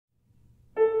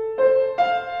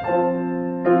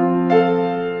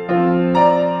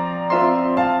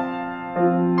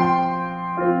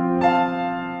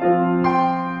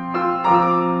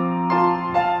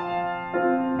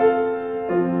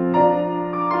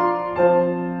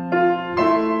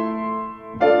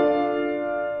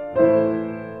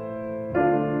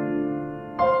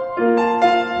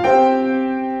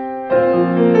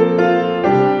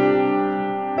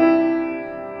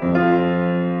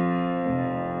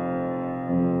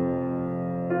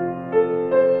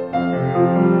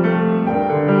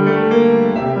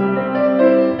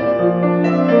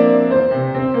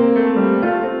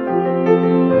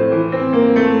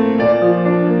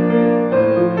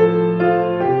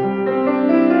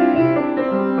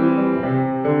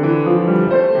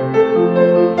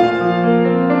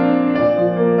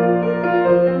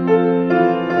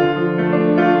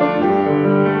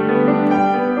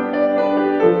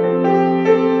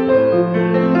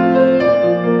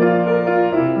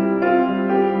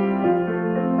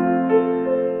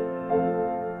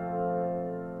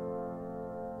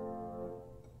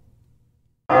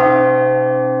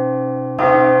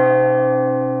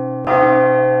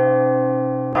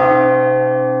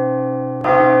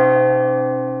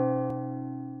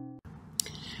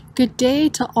Good day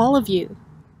to all of you.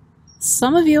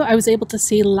 Some of you I was able to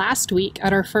see last week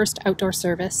at our first outdoor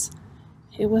service.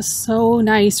 It was so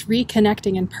nice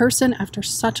reconnecting in person after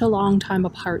such a long time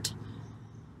apart.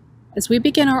 As we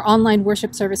begin our online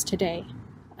worship service today,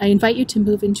 I invite you to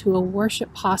move into a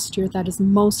worship posture that is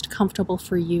most comfortable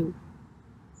for you.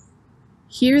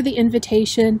 Hear the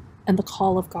invitation and the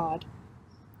call of God.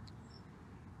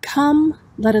 Come,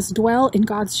 let us dwell in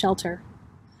God's shelter.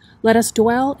 Let us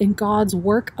dwell in God's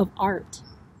work of art.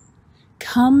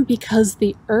 Come because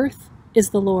the earth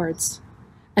is the Lord's,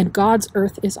 and God's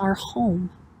earth is our home.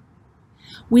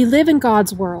 We live in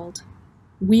God's world.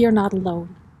 We are not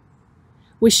alone.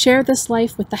 We share this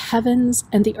life with the heavens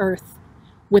and the earth,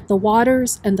 with the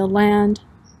waters and the land,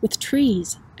 with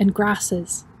trees and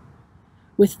grasses,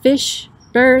 with fish,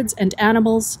 birds and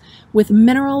animals, with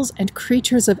minerals and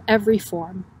creatures of every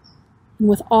form, and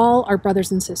with all our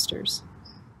brothers and sisters.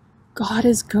 God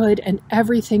is good, and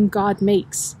everything God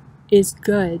makes is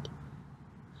good.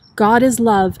 God is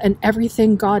love, and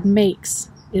everything God makes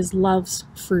is love's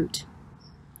fruit.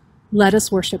 Let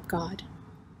us worship God.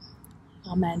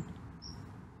 Amen.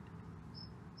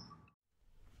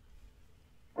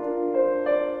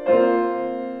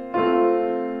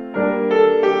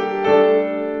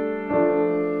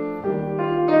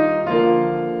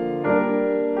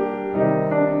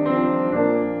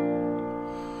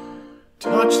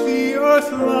 Touch the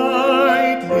earth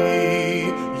lightly,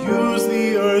 use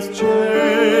the earth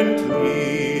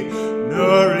gently,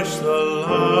 nourish the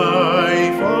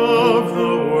life of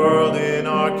the world in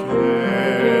our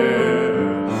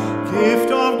care. Gift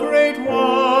of great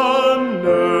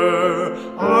wonder,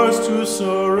 ours to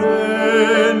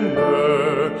surrender,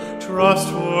 trust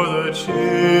for the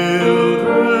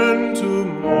children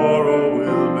tomorrow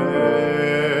will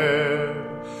bear.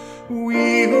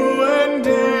 We who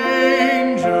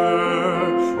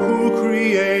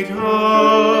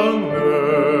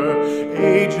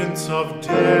of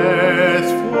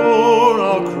death for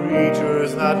all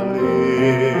creatures that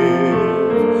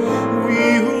live.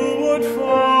 We who would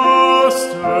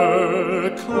foster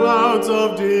clouds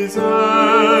of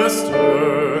disaster,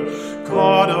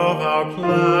 God of our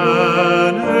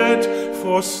planet,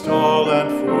 forestall and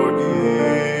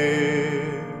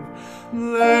forgive.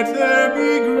 Let there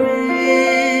be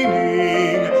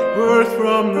greening, birth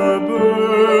from the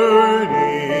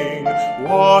burning,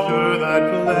 water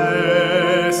that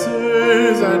blesses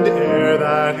and air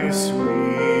that is sweet.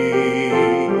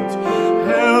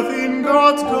 Health in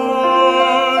God's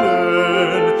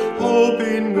garden, hope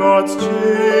in God's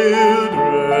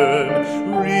children,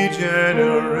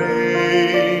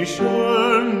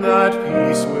 regeneration that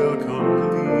peace will complete.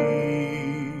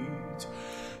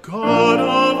 God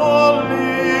of all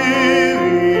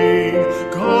living,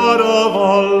 God of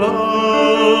all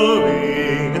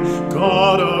loving,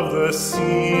 God of the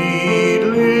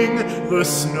seedling, the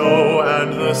snow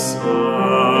and the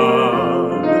sun.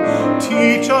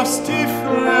 Teach us,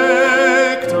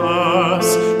 deflect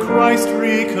us, Christ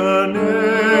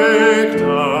reconnect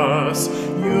us,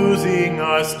 using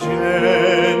us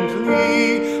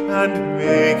gently and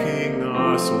making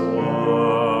us one.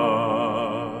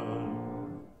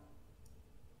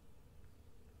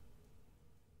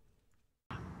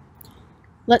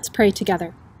 Let's pray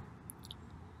together.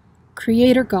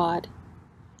 Creator God,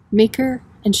 maker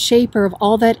and shaper of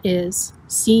all that is,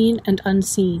 seen and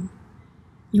unseen,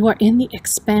 you are in the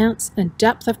expanse and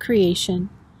depth of creation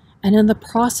and in the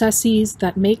processes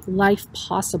that make life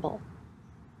possible.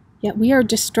 Yet we are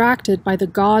distracted by the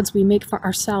gods we make for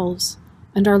ourselves,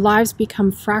 and our lives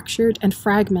become fractured and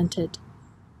fragmented.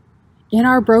 In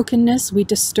our brokenness, we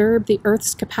disturb the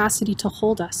earth's capacity to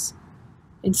hold us.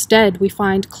 Instead, we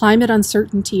find climate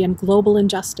uncertainty and global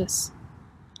injustice.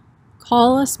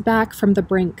 Call us back from the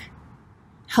brink.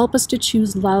 Help us to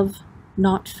choose love,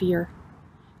 not fear,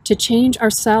 to change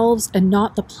ourselves and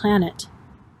not the planet,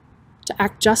 to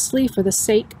act justly for the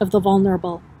sake of the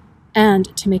vulnerable,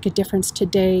 and to make a difference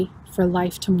today for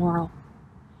life tomorrow.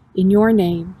 In your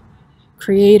name,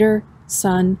 Creator,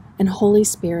 Son, and Holy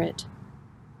Spirit.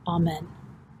 Amen.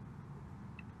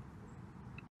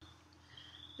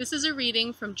 This is a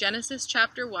reading from Genesis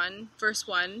chapter 1, verse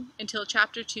 1 until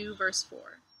chapter 2, verse 4.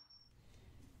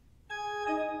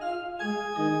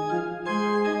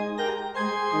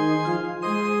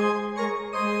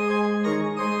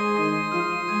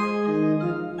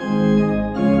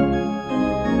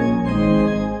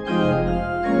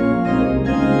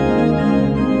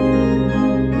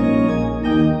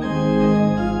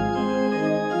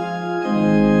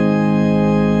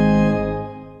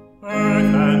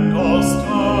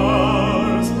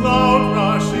 Loud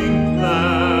rushing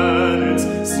planets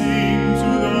seem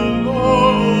to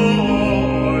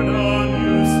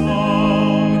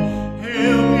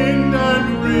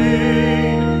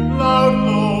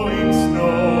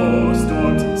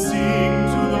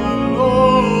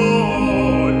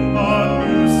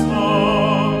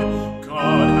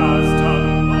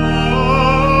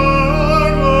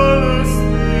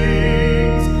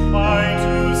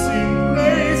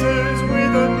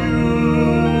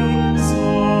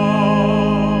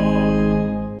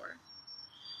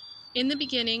In the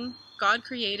beginning, God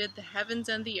created the heavens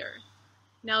and the earth.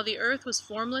 Now the earth was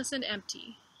formless and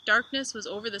empty. Darkness was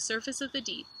over the surface of the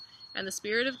deep, and the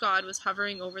Spirit of God was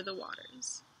hovering over the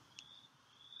waters.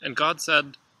 And God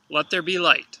said, "Let there be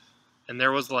light," and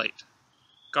there was light.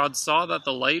 God saw that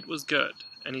the light was good,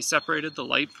 and he separated the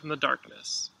light from the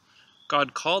darkness.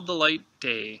 God called the light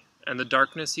day, and the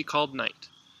darkness he called night.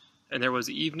 And there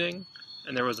was evening,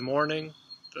 and there was morning,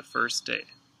 the first day.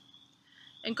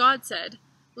 And God said,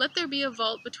 "Let there be a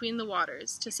vault between the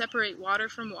waters, to separate water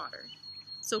from water."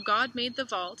 So God made the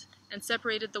vault, and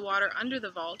separated the water under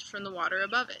the vault from the water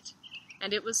above it.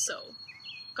 And it was so.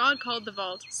 God called the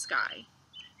vault sky.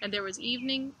 And there was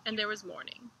evening, and there was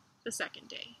morning, the second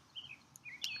day.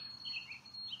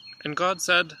 And God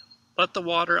said, "Let the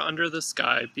water under the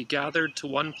sky be gathered to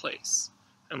one place,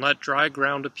 and let dry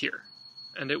ground appear."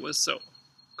 And it was so.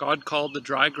 God called the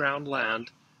dry ground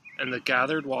land, and the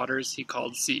gathered waters he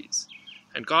called seas.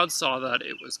 And God saw that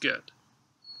it was good.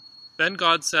 Then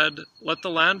God said, "Let the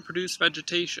land produce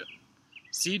vegetation,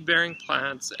 seed-bearing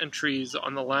plants and trees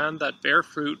on the land that bear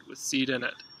fruit with seed in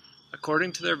it,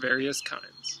 according to their various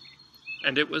kinds."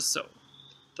 And it was so.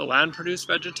 The land produced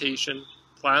vegetation,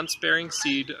 plants bearing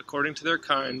seed according to their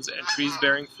kinds, and trees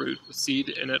bearing fruit with seed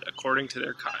in it according to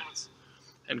their kinds.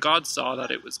 And God saw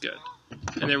that it was good.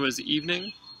 And there was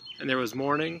evening, and there was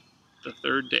morning, the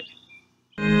third day.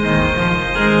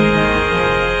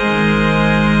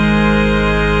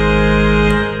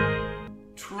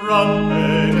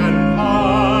 Trumpet and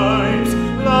pipes,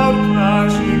 loud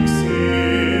clashing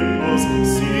cymbals,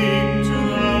 sing to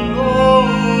the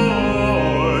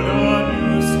Lord a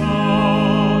new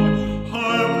song.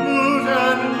 Harp, lute,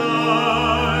 and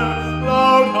lyre,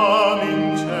 loud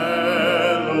humming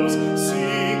cellos,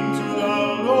 sing to the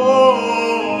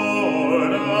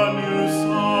Lord a new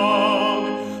song.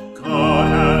 God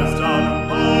has done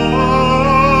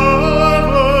marvelous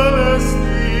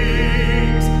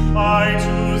things. I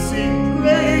too sing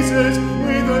praises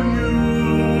with a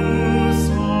new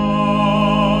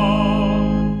song.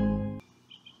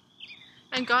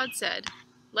 And God said,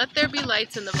 "Let there be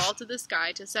lights in the vault of the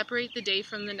sky to separate the day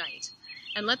from the night,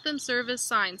 and let them serve as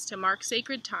signs to mark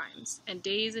sacred times, and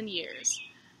days and years.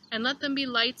 And let them be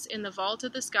lights in the vault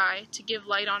of the sky to give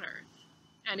light on earth."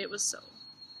 And it was so.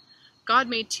 God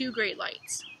made two great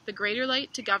lights, the greater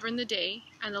light to govern the day,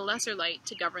 and the lesser light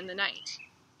to govern the night.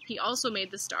 He also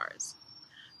made the stars.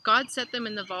 God set them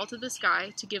in the vault of the sky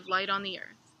to give light on the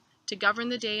earth, to govern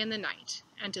the day and the night,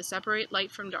 and to separate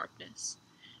light from darkness.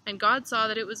 And God saw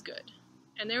that it was good.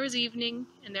 And there was evening,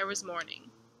 and there was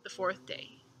morning, the fourth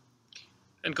day.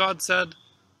 And God said,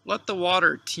 "Let the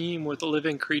water teem with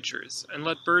living creatures, and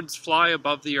let birds fly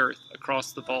above the earth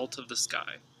across the vault of the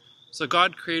sky." So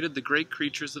God created the great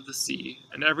creatures of the sea,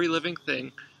 and every living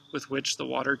thing with which the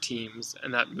water teems,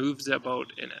 and that moves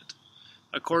about in it,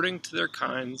 according to their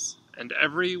kinds, and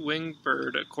every winged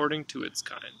bird according to its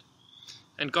kind.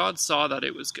 And God saw that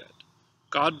it was good.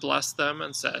 God blessed them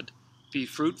and said, "Be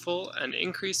fruitful and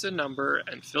increase in number,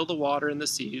 and fill the water in the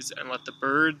seas, and let the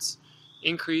birds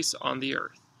increase on the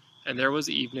earth." And there was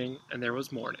evening, and there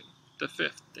was morning, the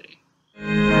fifth day.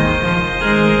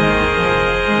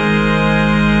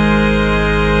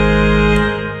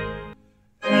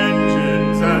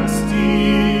 Engines and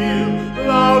steel,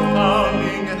 loud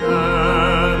pounding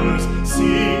hammers,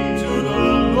 sing to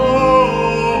the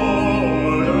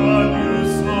Lord a new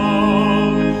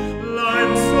song.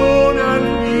 Limestone and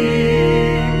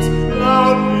beams,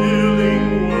 loud building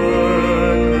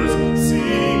workers,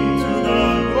 sing to the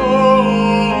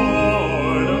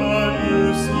Lord a new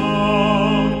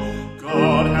song.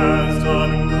 God has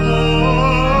done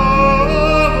marvelous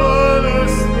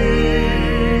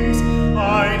things. I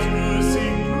too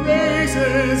sing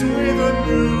praises with a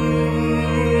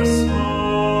new song.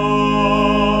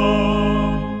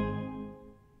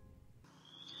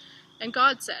 And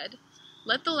God said,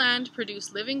 "Let the land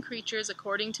produce living creatures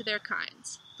according to their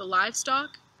kinds, the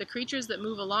livestock, the creatures that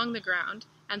move along the ground,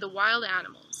 and the wild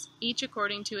animals, each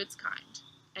according to its kind."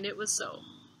 And it was so.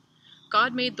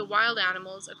 God made the wild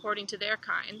animals according to their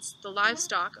kinds, the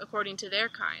livestock according to their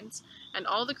kinds, and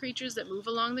all the creatures that move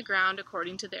along the ground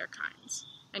according to their kinds.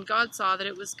 And God saw that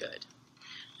it was good.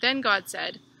 Then God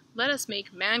said, "Let us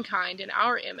make mankind in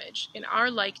our image, in our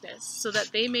likeness, so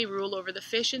that they may rule over the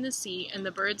fish in the sea and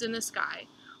the birds in the sky,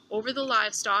 over the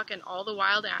livestock and all the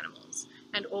wild animals,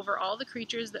 and over all the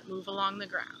creatures that move along the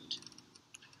ground."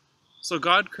 So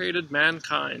God created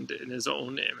mankind in his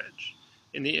own image.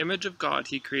 In the image of God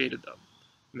he created them.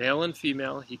 Male and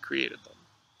female he created them.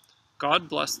 God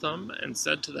blessed them and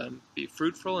said to them, "Be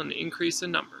fruitful and increase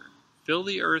in number. Fill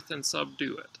the earth and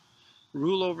subdue it.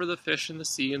 rule over the fish in the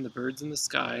sea and the birds in the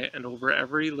sky, and over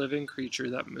every living creature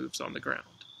that moves on the ground.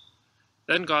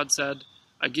 Then God said,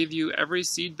 I give you every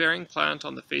seed-bearing plant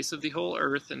on the face of the whole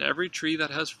earth, and every tree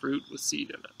that has fruit with seed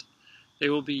in it. They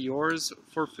will be yours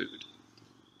for food.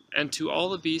 And to all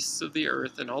the beasts of the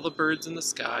earth, and all the birds in the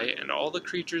sky, and all the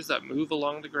creatures that move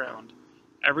along the ground,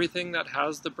 everything that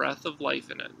has the breath of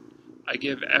life in it, I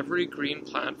give every green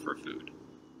plant for food.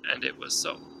 And it was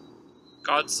so.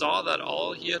 God saw that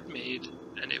all he had made,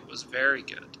 and it was very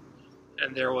good.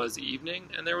 And there was evening,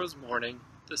 and there was morning,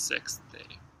 the sixth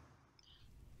day.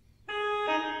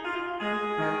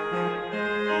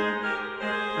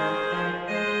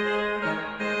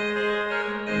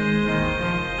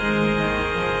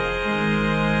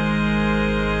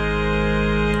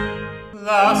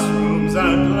 Glass rooms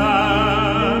and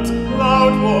lamps,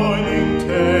 loud boiling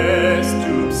test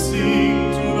tubes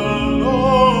sing to the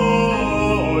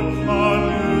Lord a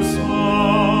new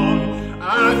song.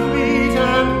 Athlete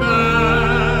and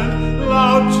band,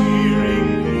 loud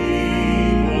cheering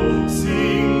people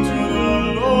sing to the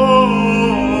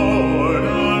Lord a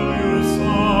new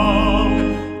song.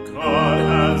 God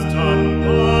has done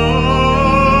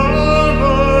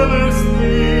marvelous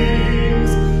things.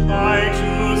 I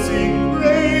too sing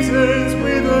praises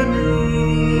with a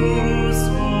new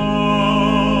song.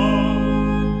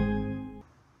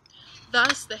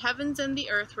 Thus the heavens and the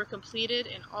earth were completed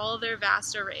in all their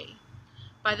vast array.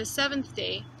 By the seventh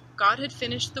day, God had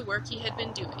finished the work he had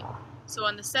been doing. So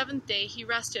on the seventh day he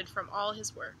rested from all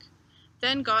his work.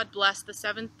 Then God blessed the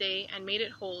seventh day and made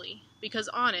it holy, because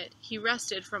on it he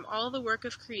rested from all the work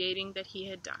of creating that he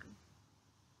had done.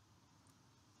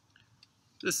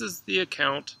 This is the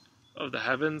account of the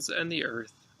heavens and the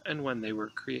earth, and when they were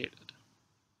created.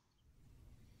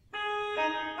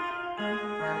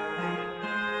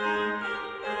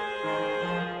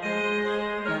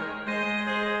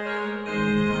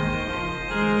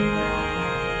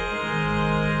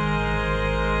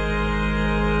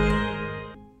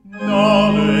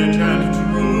 Knowledge and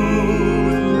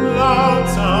truth, loud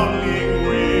sounding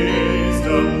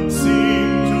wisdom,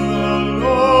 sing to the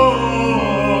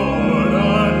Lord a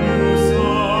new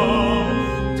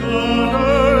song.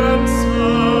 Daughter and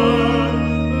son,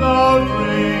 loud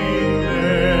praying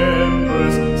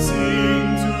members, sing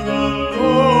to the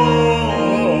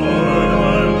Lord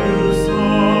a new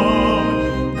song.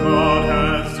 God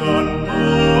has done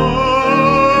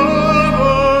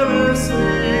marvelous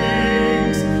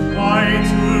things. I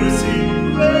too sing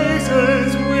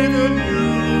praises with a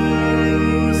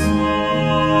new song.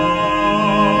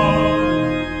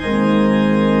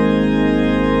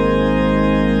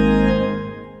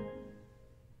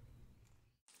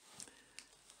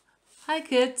 Hi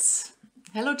kids!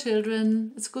 Hello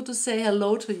children! It's good to say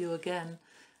hello to you again.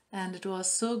 And it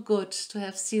was so good to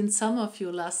have seen some of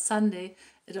you last Sunday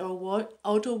at our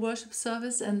outdoor worship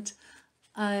service, and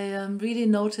I really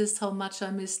noticed how much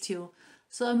I missed you.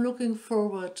 So I'm looking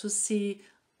forward to see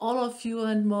all of you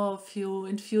and more of you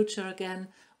in future again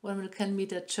when we can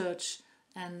meet at church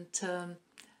and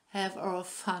have our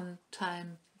fun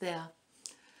time there.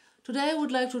 Today I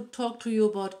would like to talk to you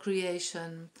about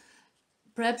creation.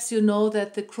 Perhaps you know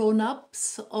that the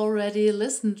grown-ups already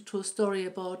listened to a story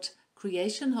about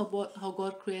creation, how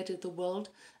God created the world,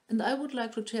 and I would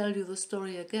like to tell you the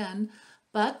story again,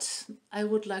 but I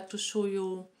would like to show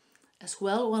you as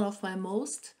well one of my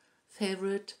most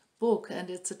favorite book, and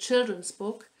it's a children's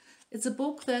book. It's a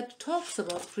book that talks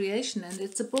about creation, and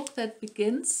it's a book that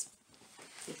begins,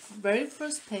 the very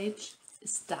first page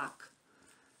is dark.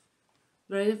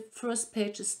 Very first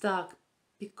page is dark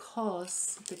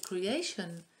because the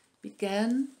creation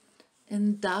began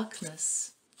in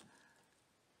darkness,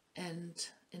 and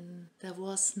there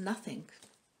was nothing.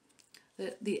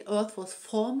 The earth was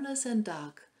formless and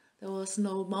dark. There was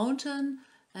no mountain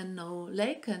and no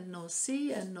lake and no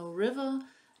sea and no river,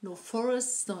 no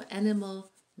forests, no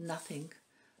animal, nothing.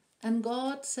 And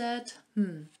God said,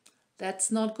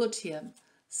 that's not good here.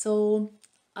 So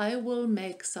I will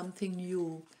make something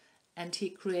new. And he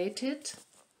created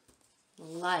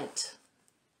light.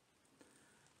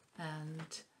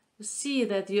 And you see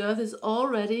that the earth is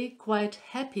already quite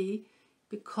happy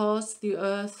because the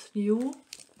earth knew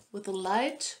with the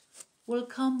light will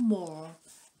come more.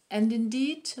 And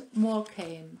indeed more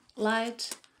came.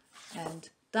 Light and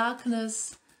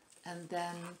darkness, and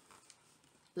then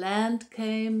land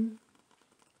came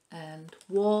and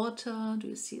water. Do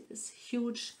you see this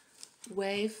huge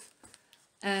wave?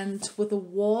 And with the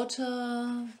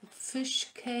water, the fish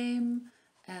came,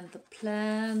 and the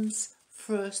plants,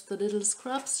 first the little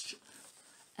scrubs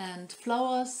and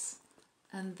flowers,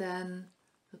 and then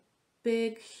the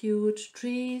big, huge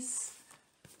trees,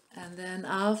 And then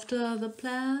after the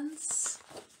plants,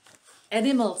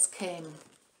 animals came.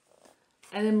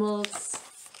 Animals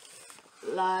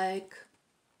like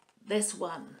this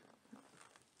one.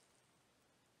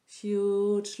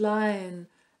 Huge lion.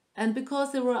 And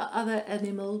because there were other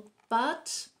animals,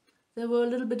 but they were a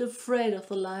little bit afraid of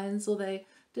the lion, so they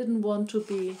didn't want to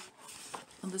be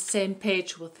on the same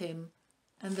page with him.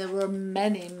 And there were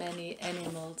many, many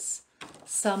animals.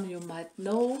 Some you might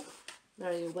know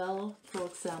very well, for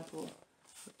example,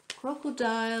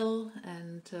 crocodile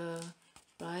and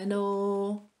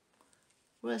rhino.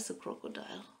 Where's the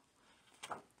crocodile?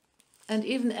 And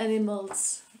even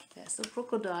animals, there's the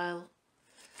crocodile.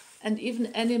 And even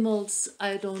animals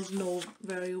I don't know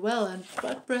very well,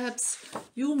 but perhaps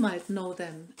you might know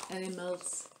them.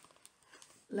 Animals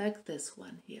like this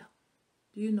one here.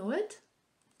 Do you know it?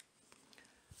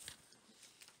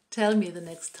 Tell me the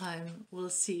next time we'll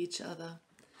see each other.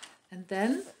 And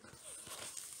then,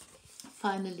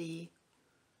 finally,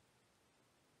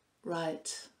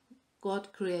 right,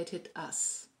 God created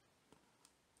us.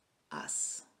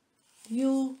 Us.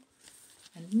 You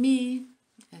and me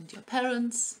and your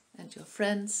parents and your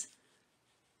friends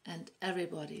and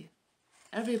everybody.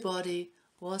 Everybody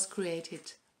was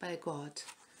created by God.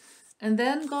 And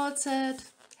then God said,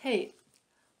 hey,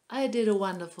 I did a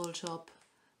wonderful job.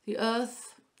 The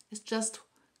earth is just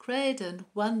great and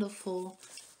wonderful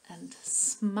and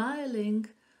smiling.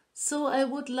 So I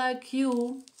would like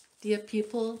you, dear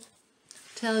people,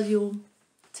 tell you,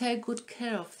 take good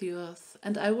care of the earth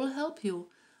and I will help you.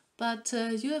 But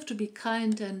you have to be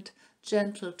kind and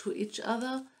gentle to each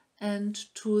other and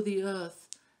to the earth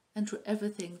and to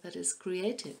everything that is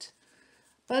created.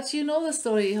 But you know the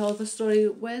story, how the story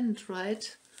went,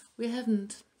 right? We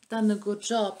haven't done a good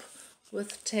job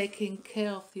with taking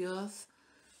care of the earth.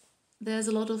 There's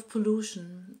a lot of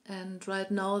pollution and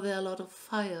right now there are a lot of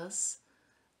fires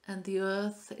and the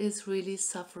earth is really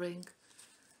suffering.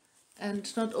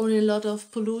 And not only a lot of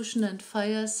pollution and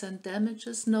fires and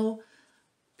damages, no,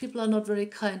 people are not very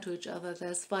kind to each other.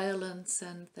 There's violence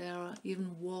and there are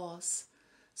even wars.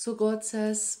 So God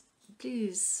says,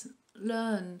 please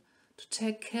learn to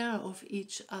take care of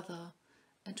each other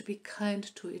and to be kind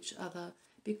to each other,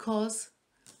 because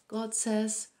God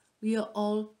says we are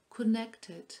all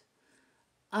connected.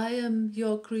 I am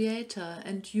your creator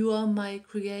and you are my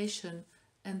creation,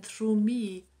 and through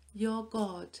me, your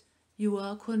God, you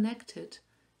are connected.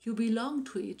 You belong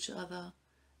to each other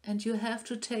and you have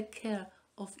to take care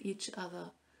of each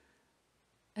other.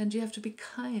 And you have to be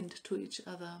kind to each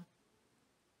other,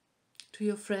 to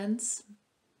your friends,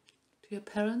 to your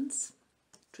parents,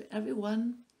 to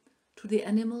everyone, to the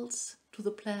animals, to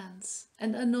the plants.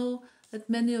 And I know that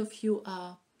many of you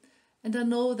are. And I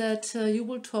know that you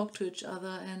will talk to each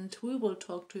other and we will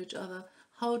talk to each other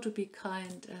how to be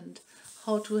kind and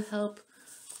how to help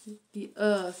the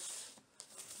earth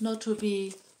not to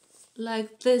be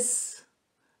like this,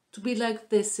 to be like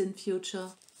this in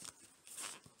future.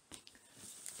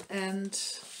 And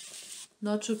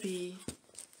not to be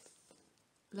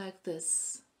like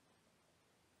this.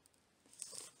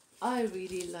 I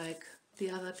really like the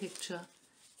other picture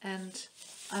and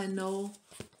I know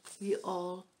we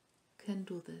all can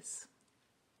do this.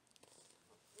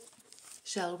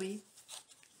 Shall we?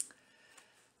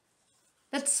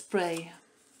 Let's pray.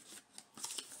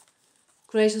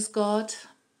 Gracious God,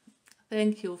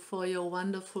 thank you for your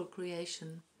wonderful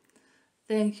creation.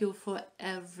 Thank you for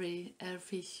every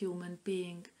human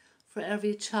being, for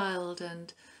every child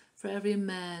and for every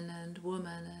man and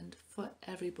woman and for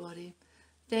everybody.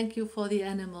 Thank you for the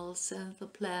animals and the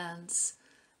plants.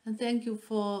 And thank you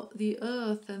for the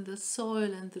earth and the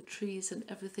soil and the trees and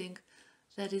everything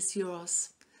that is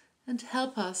yours. And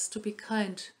help us to be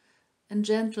kind and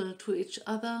gentle to each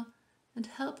other, and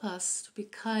help us to be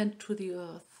kind to the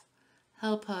earth.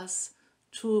 Help us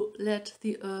to let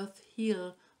the earth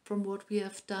heal from what we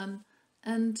have done,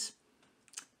 and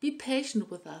be patient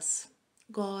with us,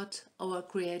 God, our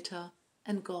Creator,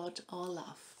 and God, our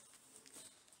love.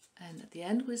 And at the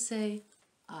end we say,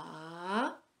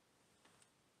 Amen.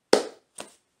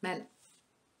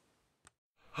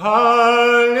 Hallelujah,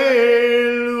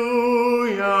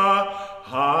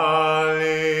 hallelujah,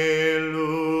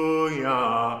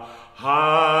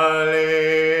 hallelujah,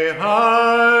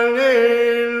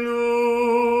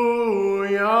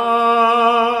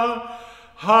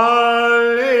 hallelujah,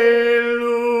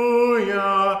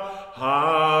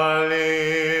 hallelujah,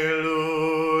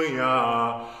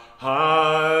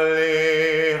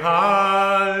 hallelujah.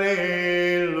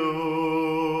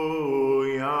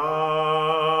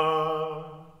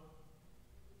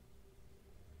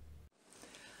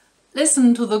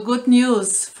 Listen to the good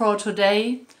news for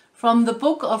today from the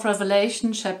book of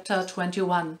Revelation, chapter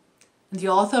 21. And the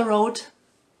author wrote,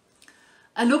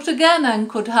 I looked again and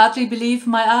could hardly believe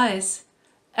my eyes.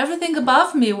 Everything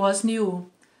above me was new,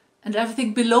 and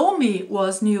everything below me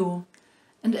was new,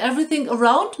 and everything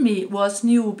around me was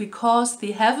new, because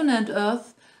the heaven and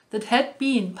earth that had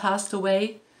been passed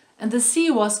away, and the sea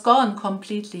was gone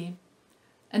completely.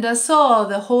 And I saw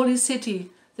the holy city,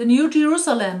 the new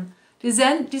Jerusalem,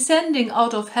 descending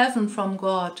out of heaven from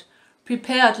God,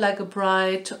 prepared like a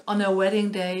bride on her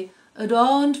wedding day,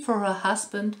 adorned for her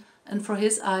husband and for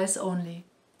his eyes only.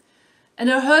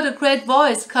 And I heard a great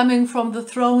voice coming from the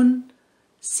throne,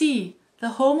 See, the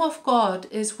home of God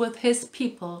is with his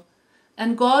people,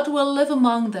 and God will live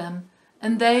among them,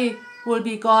 and they will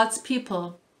be God's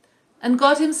people, and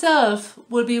God himself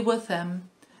will be with them,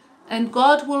 and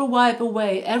God will wipe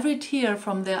away every tear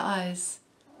from their eyes,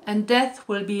 and death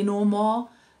will be no more,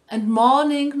 and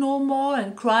mourning no more,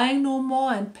 and crying no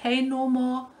more, and pain no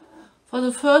more, for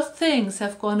the first things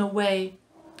have gone away.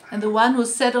 And the one who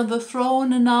sat on the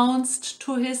throne announced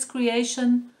to his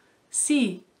creation,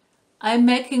 See, I am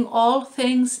making all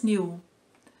things new.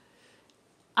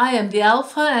 I am the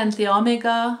Alpha and the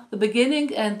Omega, the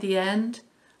beginning and the end.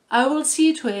 I will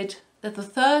see to it that the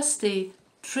thirsty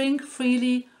drink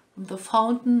freely from the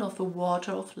fountain of the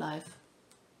water of life.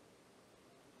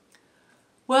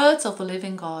 Words of the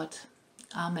living God.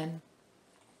 Amen.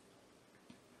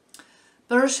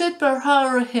 Bereshit bara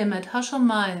Elohim et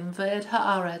hashamayim ve'et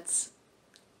haaretz.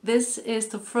 This is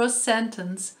the first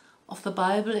sentence of the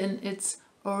Bible in its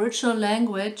original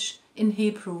language in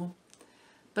Hebrew.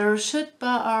 Bereshit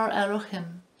bara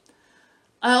Elohim.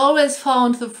 I always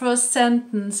found the first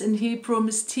sentence in Hebrew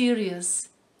mysterious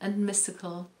and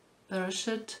mystical.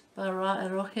 Bereshit bara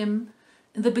Elohim.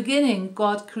 In the beginning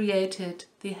God created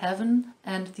the heaven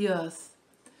and the earth.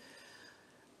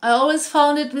 I always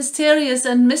found it mysterious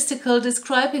and mystical,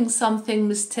 describing something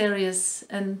mysterious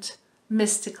and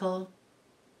mystical.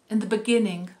 In the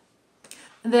beginning.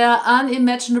 There are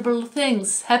unimaginable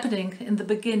things happening in the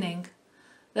beginning.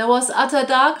 There was utter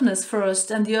darkness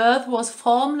first, and the earth was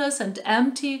formless and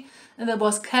empty, and there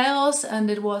was chaos,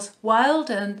 and it was wild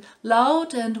and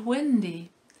loud and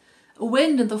windy. A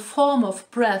wind in the form of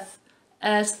breath,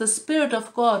 as the Spirit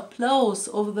of God blows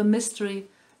over the mystery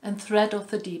and thread of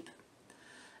the deep.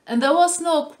 And there was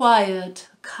no quiet,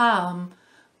 calm,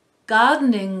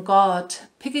 gardening God,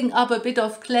 picking up a bit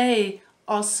of clay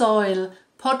or soil,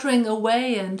 pottering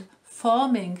away and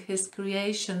forming his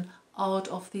creation out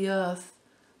of the earth.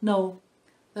 No,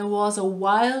 there was a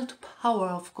wild power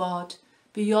of God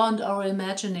beyond our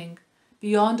imagining,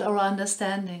 beyond our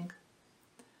understanding.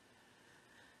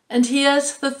 And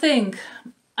here's the thing,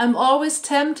 I'm always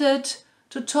tempted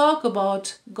to talk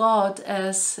about God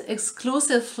as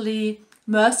exclusively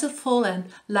merciful and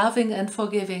loving and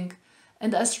forgiving,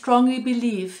 and I strongly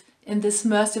believe in this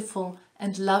merciful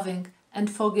and loving and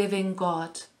forgiving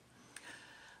God.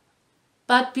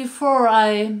 But before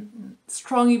I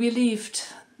strongly believed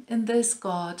in this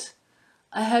God,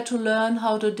 I had to learn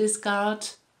how to discard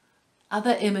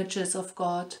other images of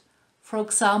God. For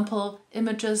example,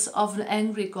 images of an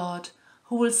angry God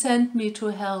who will send me to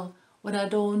hell when I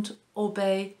don't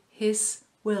obey his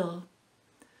will.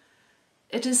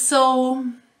 It is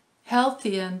so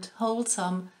healthy and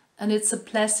wholesome, and it's a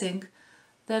blessing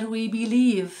that we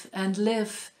believe and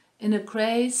live in a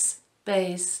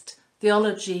grace-based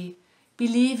theology,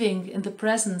 believing in the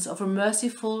presence of a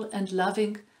merciful and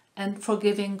loving and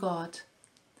forgiving God.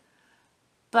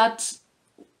 But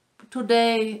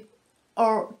today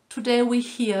we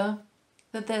hear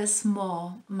that there is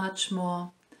more, much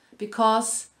more,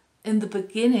 because in the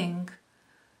beginning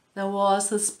there was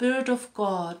the Spirit of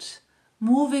God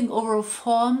moving over a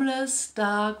formless,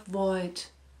 dark void,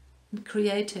 and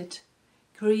created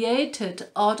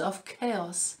out of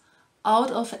chaos,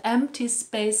 out of empty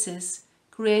spaces,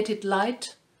 created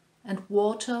light and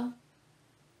water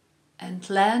and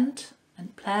land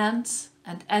and plants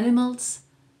and animals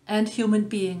and human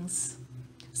beings.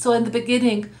 So in the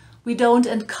beginning we don't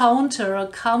encounter a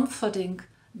comforting,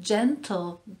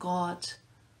 gentle God.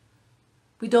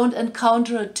 We don't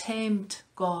encounter a tamed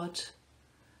God.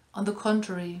 On the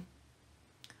contrary,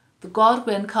 the God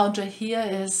we encounter here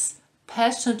is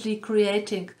passionately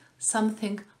creating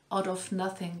something out of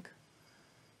nothing.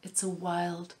 It's a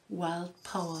wild, wild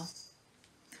power.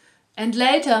 And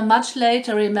later, much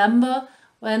later, remember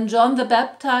when John the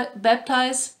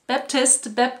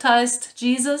Baptist baptized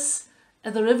Jesus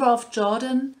at the river of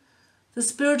Jordan? The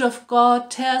Spirit of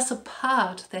God tears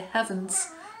apart the heavens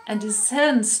and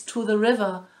descends to the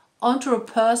river onto a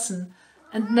person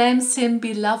and names him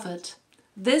Beloved.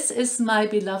 This is my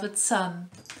beloved Son.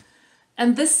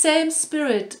 And this same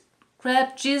Spirit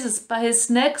grabbed Jesus by his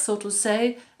neck, so to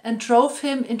say, and drove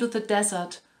him into the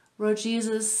desert, where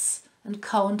Jesus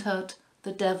encountered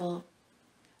the devil.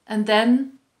 And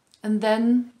then,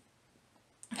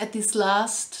 at these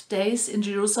last days in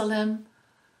Jerusalem,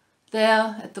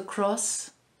 there at the cross,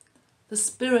 the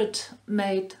Spirit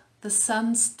made the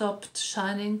sun stopped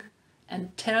shining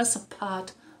and tears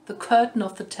apart the curtain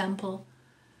of the temple.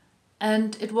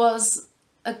 And it was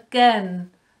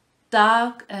again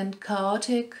dark and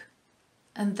chaotic.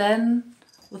 And then,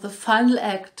 with a final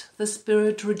act, the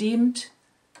Spirit redeemed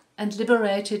and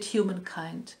liberated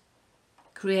humankind.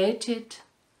 Created,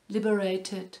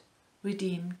 liberated,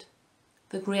 redeemed.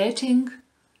 The creating,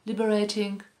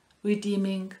 liberating,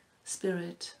 redeeming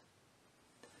Spirit.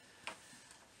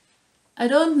 I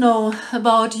don't know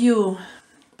about you,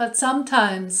 but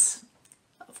sometimes,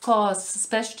 of course,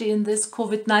 especially in this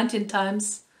COVID-19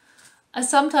 times, I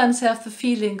sometimes have the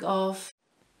feeling of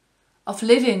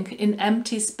living in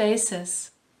empty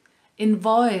spaces, in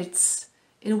voids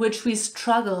in which we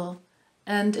struggle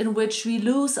and in which we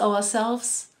lose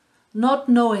ourselves, not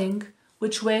knowing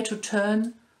which way to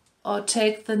turn or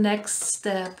take the next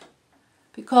step,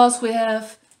 because we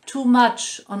have too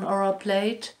much on our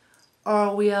plate,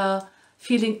 or we are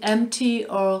feeling empty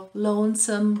or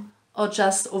lonesome or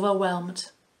just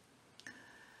overwhelmed.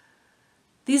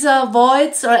 These are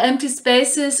voids or empty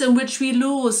spaces in which we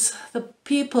lose the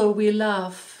people we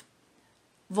love.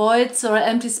 Voids or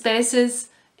empty spaces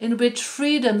in which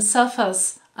freedom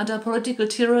suffers under political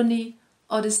tyranny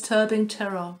or disturbing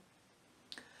terror.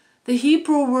 The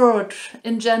Hebrew word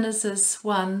in Genesis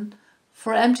 1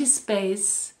 for empty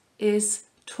space is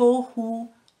tohu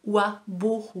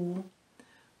wabohu,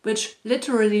 which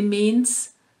literally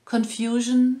means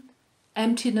confusion,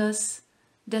 emptiness,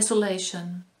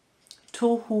 desolation.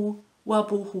 Tohu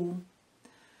wabohu.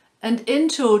 And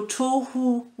into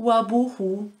tohu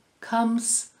wabohu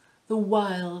comes the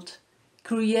wild,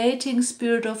 creating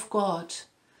Spirit of God.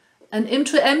 And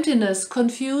into emptiness,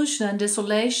 confusion and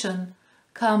desolation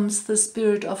comes the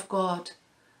Spirit of God.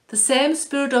 The same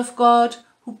Spirit of God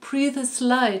who breathes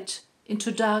light into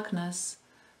darkness.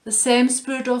 The same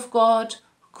Spirit of God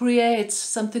who creates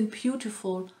something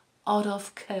beautiful out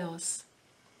of chaos.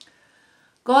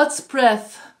 God's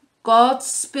breath, God's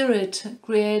Spirit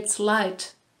creates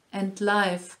light and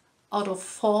life out of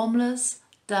formless,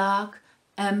 dark,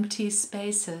 empty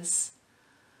spaces.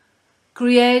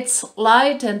 Creates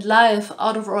light and life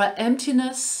out of our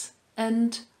emptiness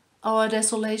and our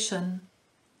desolation.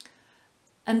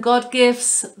 And God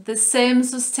gives the same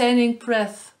sustaining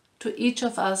breath to each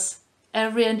of us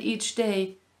every and each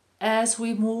day as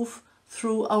we move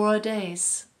through our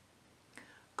days.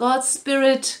 God's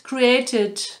Spirit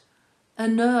created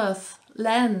an earth,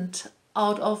 land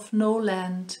out of no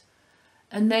land,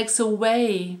 and makes a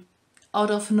way out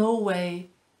of no way,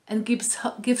 and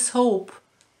gives hope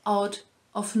out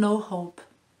of no hope.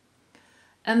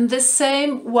 And this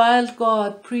same wild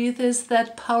God breathes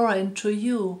that power into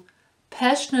you,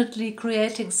 passionately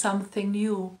creating something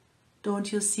new.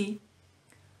 Don't you see?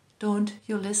 Don't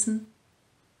you listen?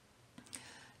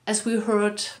 As we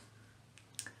heard,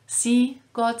 see,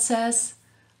 God says,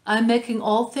 I'm making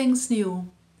all things new.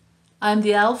 I'm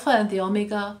the Alpha and the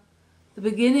Omega, the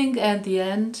beginning and the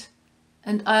end,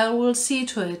 and I will see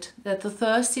to it that the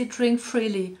thirsty drink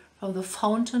freely from the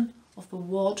fountain of the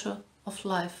water of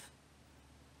life.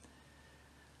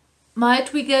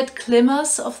 Might we get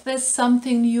glimmers of this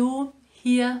something new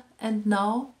here and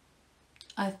now?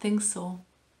 I think so.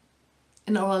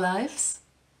 In our lives?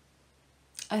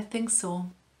 I think so.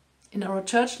 In our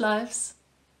church lives?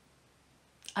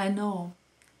 I know.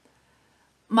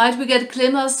 Might we get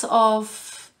glimmers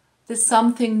of this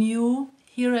something new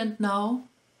here and now?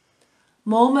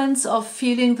 Moments of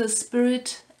feeling the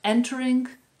Spirit entering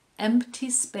empty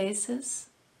spaces?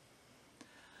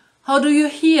 How do you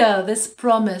hear this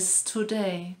promise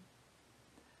today?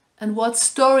 And what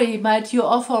story might you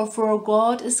offer, for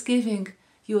God is giving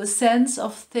you a sense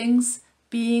of things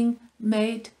being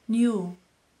made new?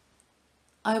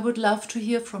 I would love to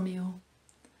hear from you.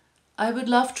 I would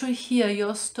love to hear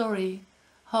your story,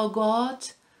 how God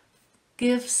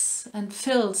gives and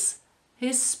fills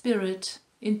His Spirit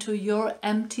into your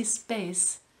empty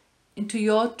space, into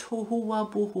your tohu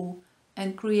wabohu,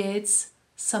 and creates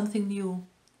something new.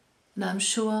 And I'm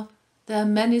sure there are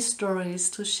many stories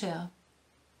to share.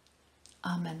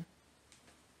 Amen.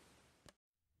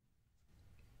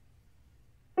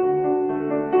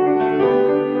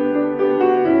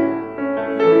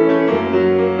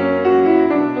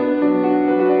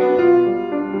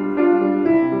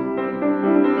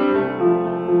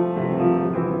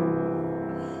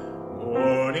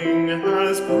 Morning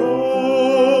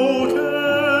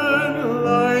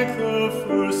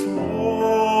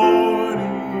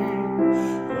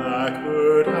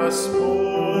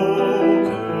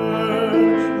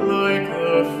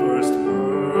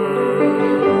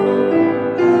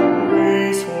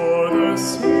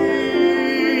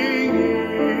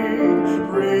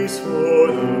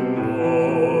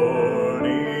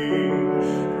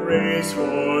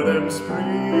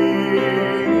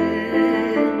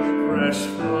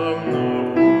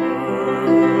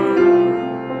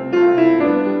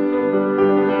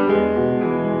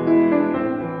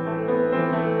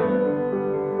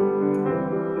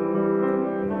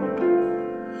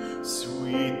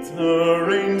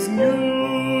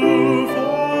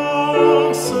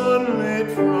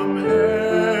sunlit from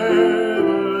heaven,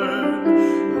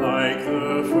 like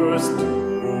the first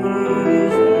dew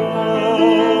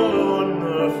fall on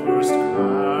the first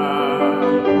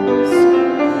clouds.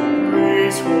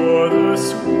 Praise for the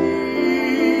sweetness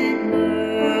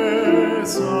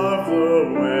of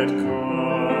the wet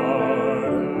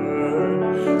cotton,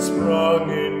 sprung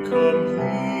in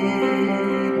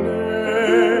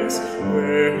completeness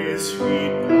where his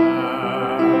feet pass.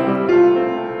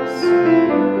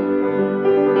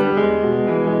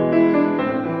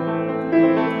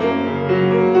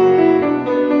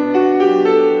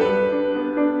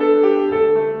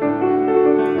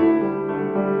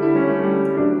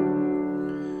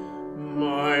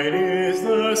 Mine is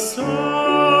the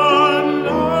sunlight,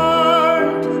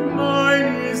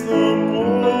 mine is the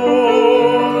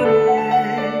morning,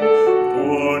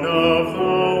 born of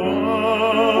the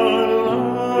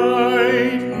one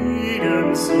light,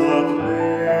 Eden supply.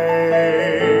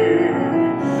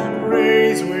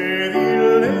 Praise with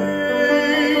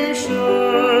elation,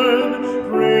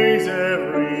 praise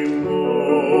every morning,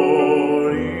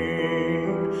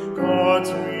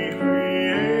 God's recreation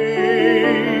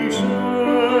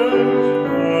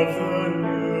of the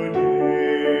new day.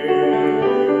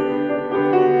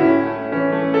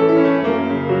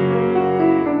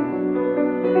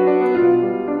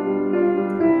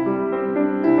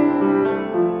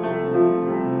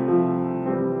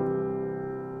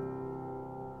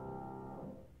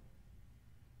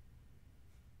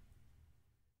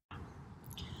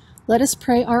 Let us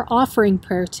pray our offering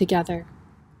prayer together.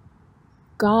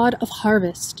 God of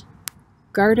harvest,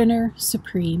 gardener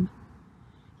supreme,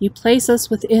 you place us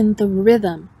within the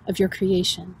rhythm of your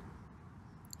creation.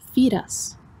 Feed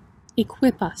us,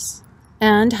 equip us,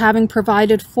 and having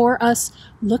provided for us,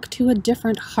 look to a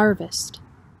different harvest,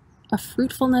 a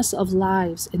fruitfulness of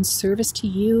lives in service to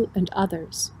you and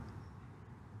others.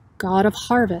 God of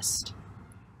harvest,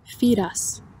 feed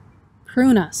us,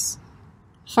 prune us,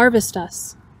 harvest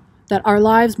us, that our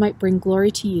lives might bring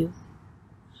glory to you.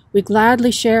 We gladly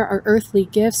share our earthly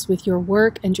gifts with your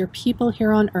work and your people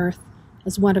here on earth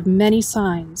as one of many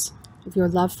signs of your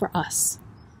love for us.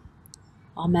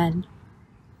 Amen.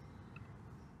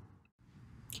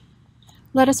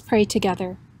 Let us pray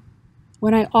together.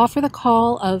 When I offer the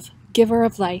call of Giver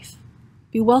of Life,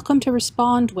 be welcome to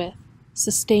respond with,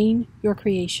 sustain your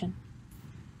creation.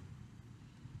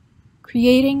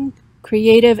 Creating,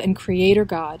 creative, and creator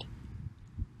God,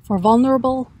 for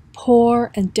vulnerable,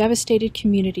 poor, and devastated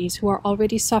communities who are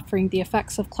already suffering the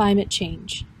effects of climate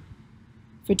change,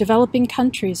 for developing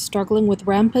countries struggling with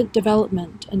rampant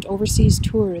development and overseas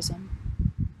tourism,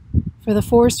 for the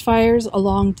forest fires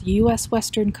along the U.S.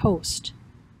 western coast,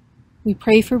 we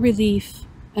pray for relief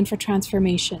and for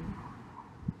transformation.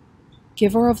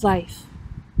 Giver of life,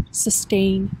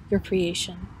 sustain your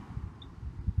creation.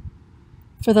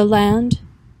 For the land,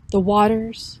 the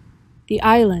waters, the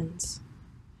islands,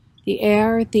 the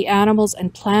air, the animals,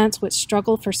 and plants which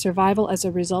struggle for survival as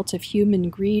a result of human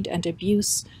greed and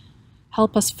abuse,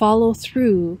 help us follow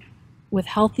through with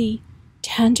healthy,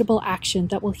 tangible action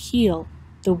that will heal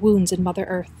the wounds in Mother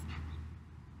Earth.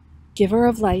 Giver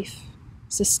of life,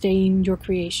 sustain your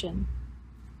creation.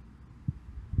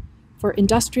 For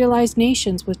industrialized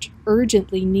nations which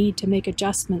urgently need to make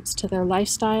adjustments to their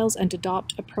lifestyles and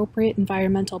adopt appropriate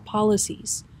environmental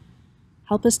policies,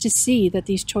 help us to see that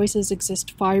these choices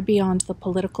exist far beyond the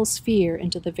political sphere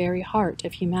into the very heart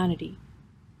of humanity.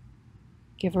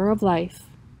 Giver of life,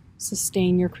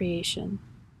 sustain your creation.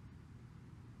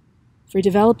 For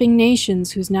developing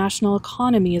nations whose national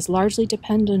economy is largely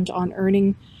dependent on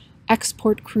earning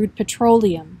export crude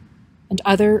petroleum and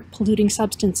other polluting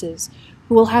substances,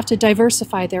 who will have to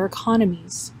diversify their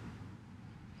economies.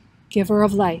 Giver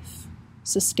of life,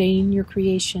 sustain your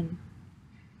creation.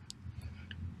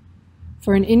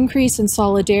 For an increase in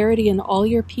solidarity in all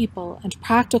your people and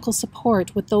practical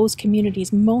support with those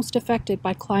communities most affected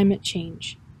by climate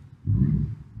change.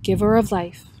 Giver of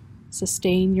life,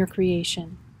 sustain your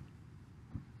creation.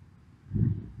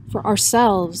 For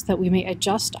ourselves, that we may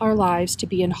adjust our lives to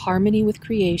be in harmony with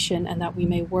creation and that we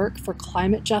may work for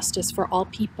climate justice for all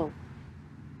people.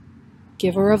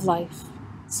 Giver of life,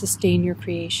 sustain your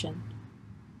creation.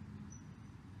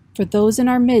 For those in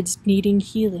our midst needing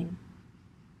healing,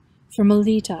 for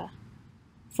Melita,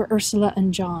 for Ursula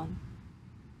and John,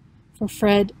 for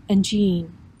Fred and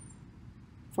Jean,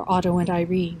 for Otto and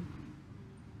Irene,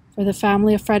 for the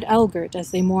family of Fred Elgert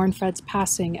as they mourn Fred's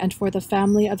passing, and for the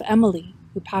family of Emily,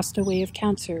 who passed away of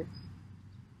cancer.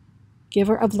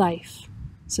 Giver of life,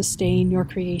 sustain your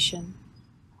creation.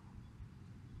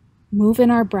 Move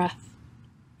in our breath,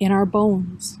 in our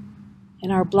bones,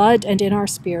 in our blood, and in our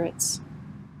spirits.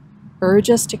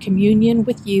 Urge us to communion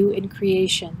with you in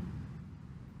creation.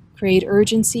 Create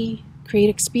urgency, create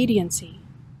expediency.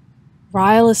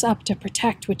 Rile us up to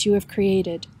protect what you have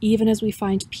created, even as we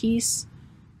find peace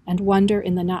and wonder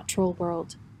in the natural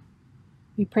world.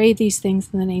 We pray these things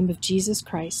in the name of Jesus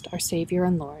Christ, our Savior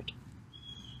and Lord.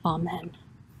 Amen.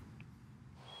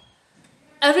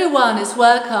 Everyone is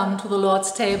welcome to the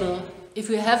Lord's table. If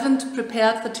you haven't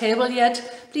prepared the table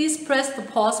yet, please press the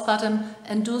pause button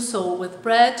and do so with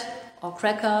bread or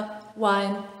cracker,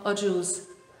 wine or juice.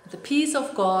 The peace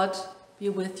of God be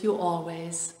with you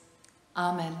always.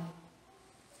 Amen.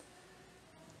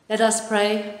 Let us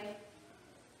pray.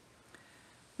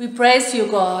 We praise you,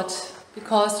 God,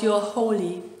 because you are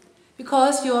holy,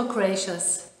 because you are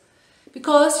gracious,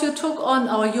 because you took on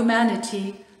our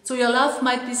humanity so your love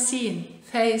might be seen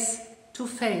face to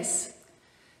face.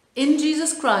 In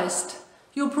Jesus Christ,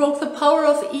 you broke the power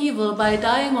of evil by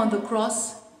dying on the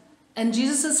cross, and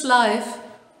Jesus' life,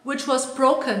 which was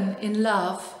broken in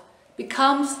love,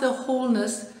 becomes the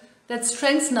wholeness that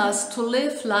strengthens us to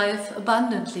live life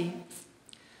abundantly.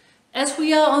 As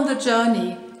we are on the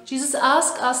journey, Jesus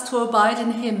asks us to abide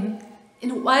in him,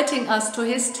 inviting us to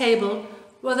his table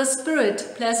where the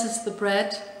Spirit blesses the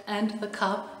bread and the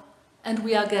cup, and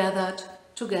we are gathered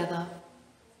together.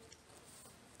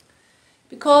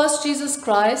 Because Jesus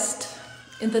Christ,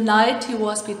 in the night he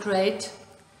was betrayed,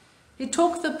 he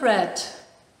took the bread,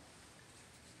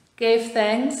 gave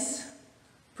thanks,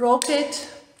 broke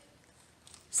it,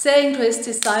 saying to his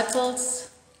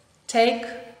disciples, "Take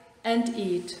and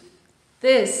eat.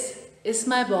 This is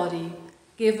my body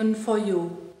given for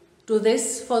you. Do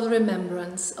this for the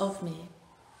remembrance of me."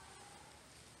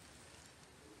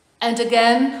 And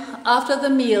again, after the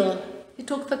meal, he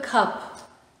took the cup,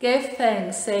 gave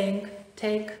thanks, saying,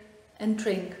 "Take and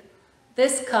drink.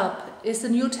 This cup is the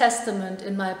New Testament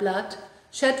in my blood,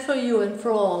 shed for you and for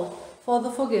all, for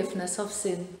the forgiveness of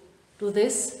sin. Do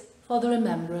this for the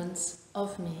remembrance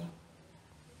of me."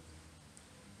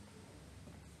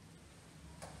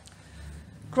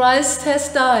 Christ has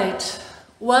died,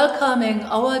 welcoming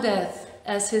our death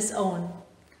as his own.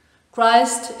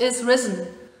 Christ is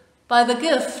risen by the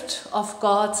gift of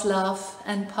God's love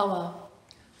and power.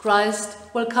 Christ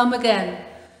will come again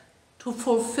to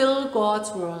fulfill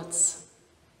God's words.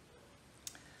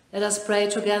 Let us pray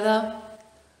together.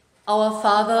 Our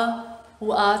Father,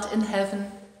 who art in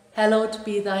heaven, hallowed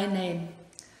be thy name.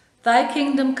 Thy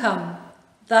kingdom come,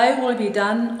 thy will be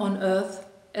done on earth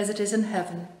as it is in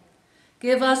heaven.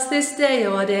 Give us this day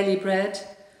our daily bread,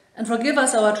 and forgive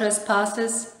us our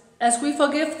trespasses, as we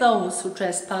forgive those who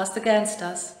trespass against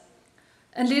us.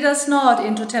 And lead us not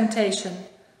into temptation,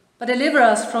 but deliver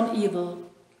us from evil.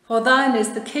 For thine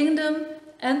is the kingdom,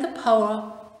 and the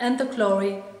power, and the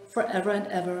glory, forever and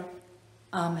ever.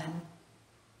 Amen.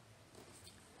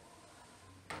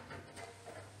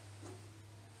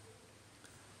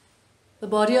 The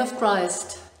body of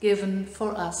Christ given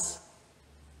for us.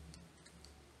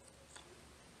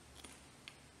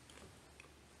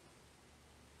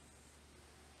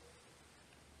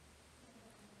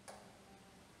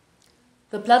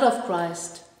 The blood of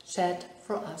Christ shed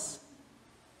for us.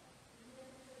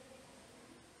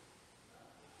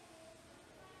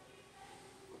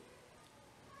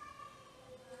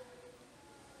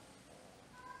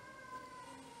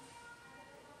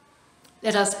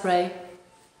 Let us pray.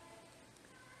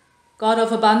 God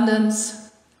of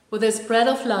abundance, with this bread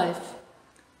of life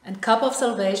and cup of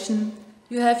salvation,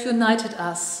 you have united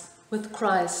us with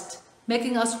Christ,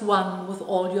 making us one with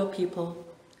all your people.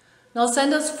 Now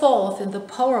send us forth in the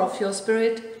power of your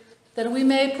Spirit, that we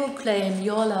may proclaim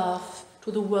your love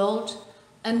to the world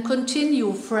and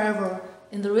continue forever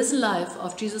in the risen life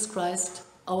of Jesus Christ,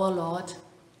 our Lord.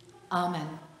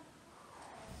 Amen.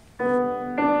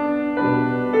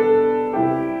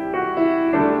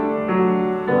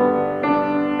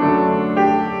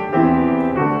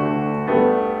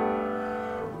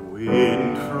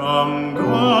 Wind from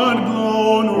God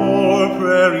blown o'er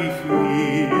prairie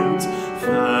fields,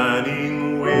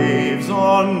 fanning waves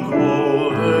on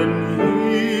golden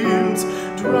hills,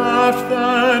 draught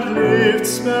that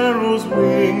lifts sparrows'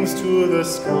 wings to the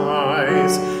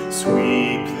skies,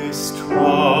 sweep this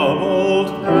troubled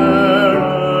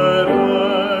paradise.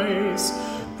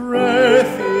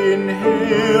 Breath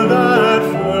inhale that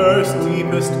first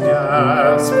deepest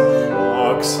gasp,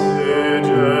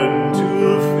 oxygen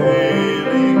to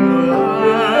failing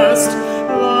last,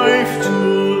 life to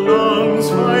lungs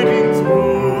fighting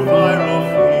through viral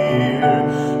fear,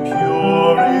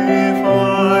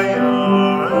 purify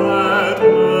our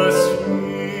atmosphere.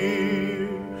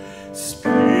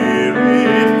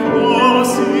 Spirit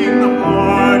pulsing the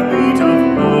heartbeat of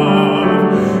love,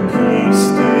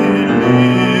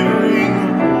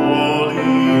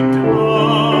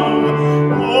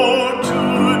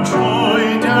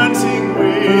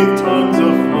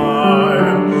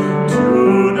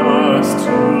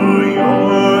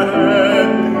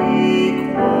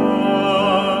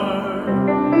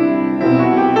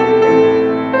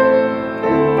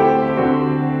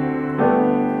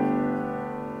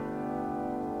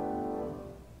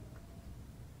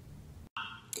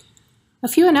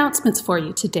 few announcements for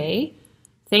you today.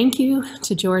 Thank you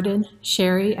to Jordan,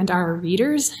 Cherie, and our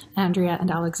readers, Andrea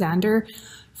and Alexander,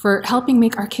 for helping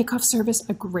make our kickoff service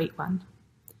a great one.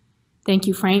 Thank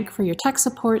you, Frank, for your tech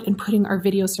support and putting our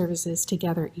video services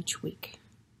together each week.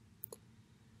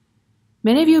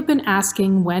 Many of you have been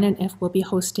asking when and if we'll be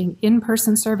hosting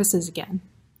in-person services again.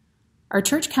 Our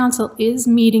church council is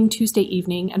meeting Tuesday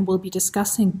evening and we'll be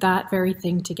discussing that very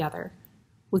thing together.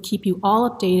 We'll keep you all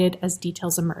updated as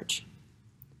details emerge.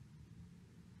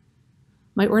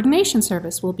 My ordination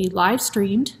service will be live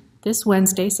streamed this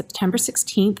Wednesday, September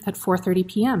 16th at 4:30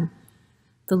 p.m.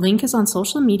 The link is on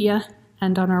social media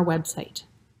and on our website.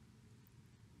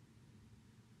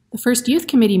 The first youth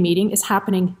committee meeting is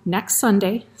happening next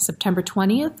Sunday, September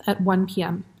 20th at 1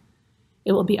 p.m.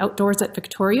 It will be outdoors at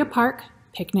Victoria Park,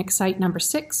 picnic site number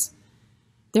 6.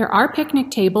 There are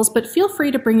picnic tables, but feel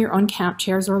free to bring your own camp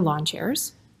chairs or lawn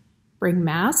chairs. Bring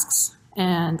masks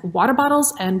and water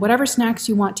bottles and whatever snacks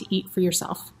you want to eat for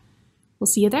yourself. We'll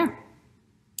see you there.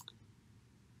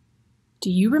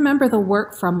 Do you remember the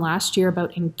work from last year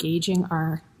about engaging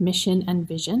our mission and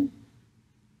vision?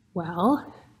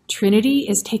 Well, Trinity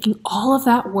is taking all of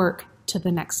that work to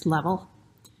the next level.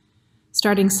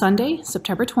 Starting Sunday,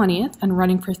 September 20th, and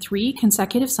running for 3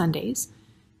 consecutive Sundays,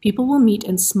 people will meet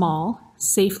in small,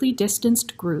 safely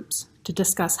distanced groups to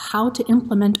discuss how to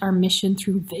implement our mission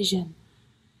through vision.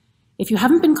 If you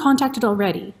haven't been contacted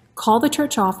already, call the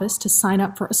church office to sign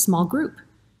up for a small group.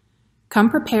 Come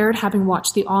prepared, having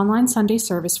watched the online Sunday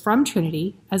service from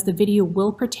Trinity, as the video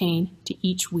will pertain to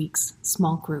each week's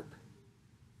small group.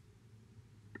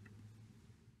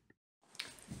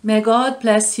 May God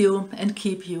bless you and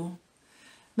keep you.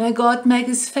 May God make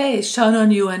his face shine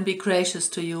on you and be gracious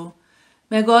to you.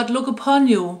 May God look upon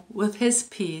you with his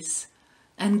peace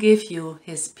and give you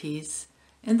his peace.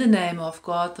 In the name of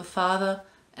God the Father,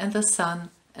 and the Son,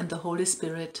 and the Holy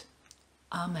Spirit.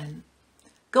 Amen.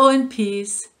 Go in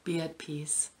peace, be at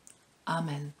peace.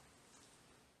 Amen.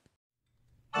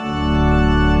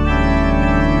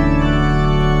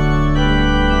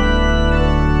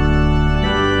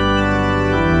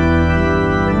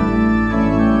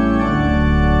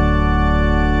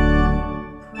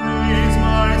 Praise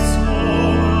my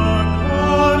soul, the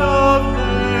God of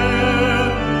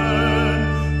heaven,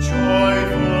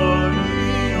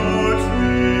 joyfully your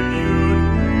tribute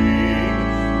bring,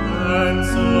 and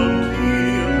so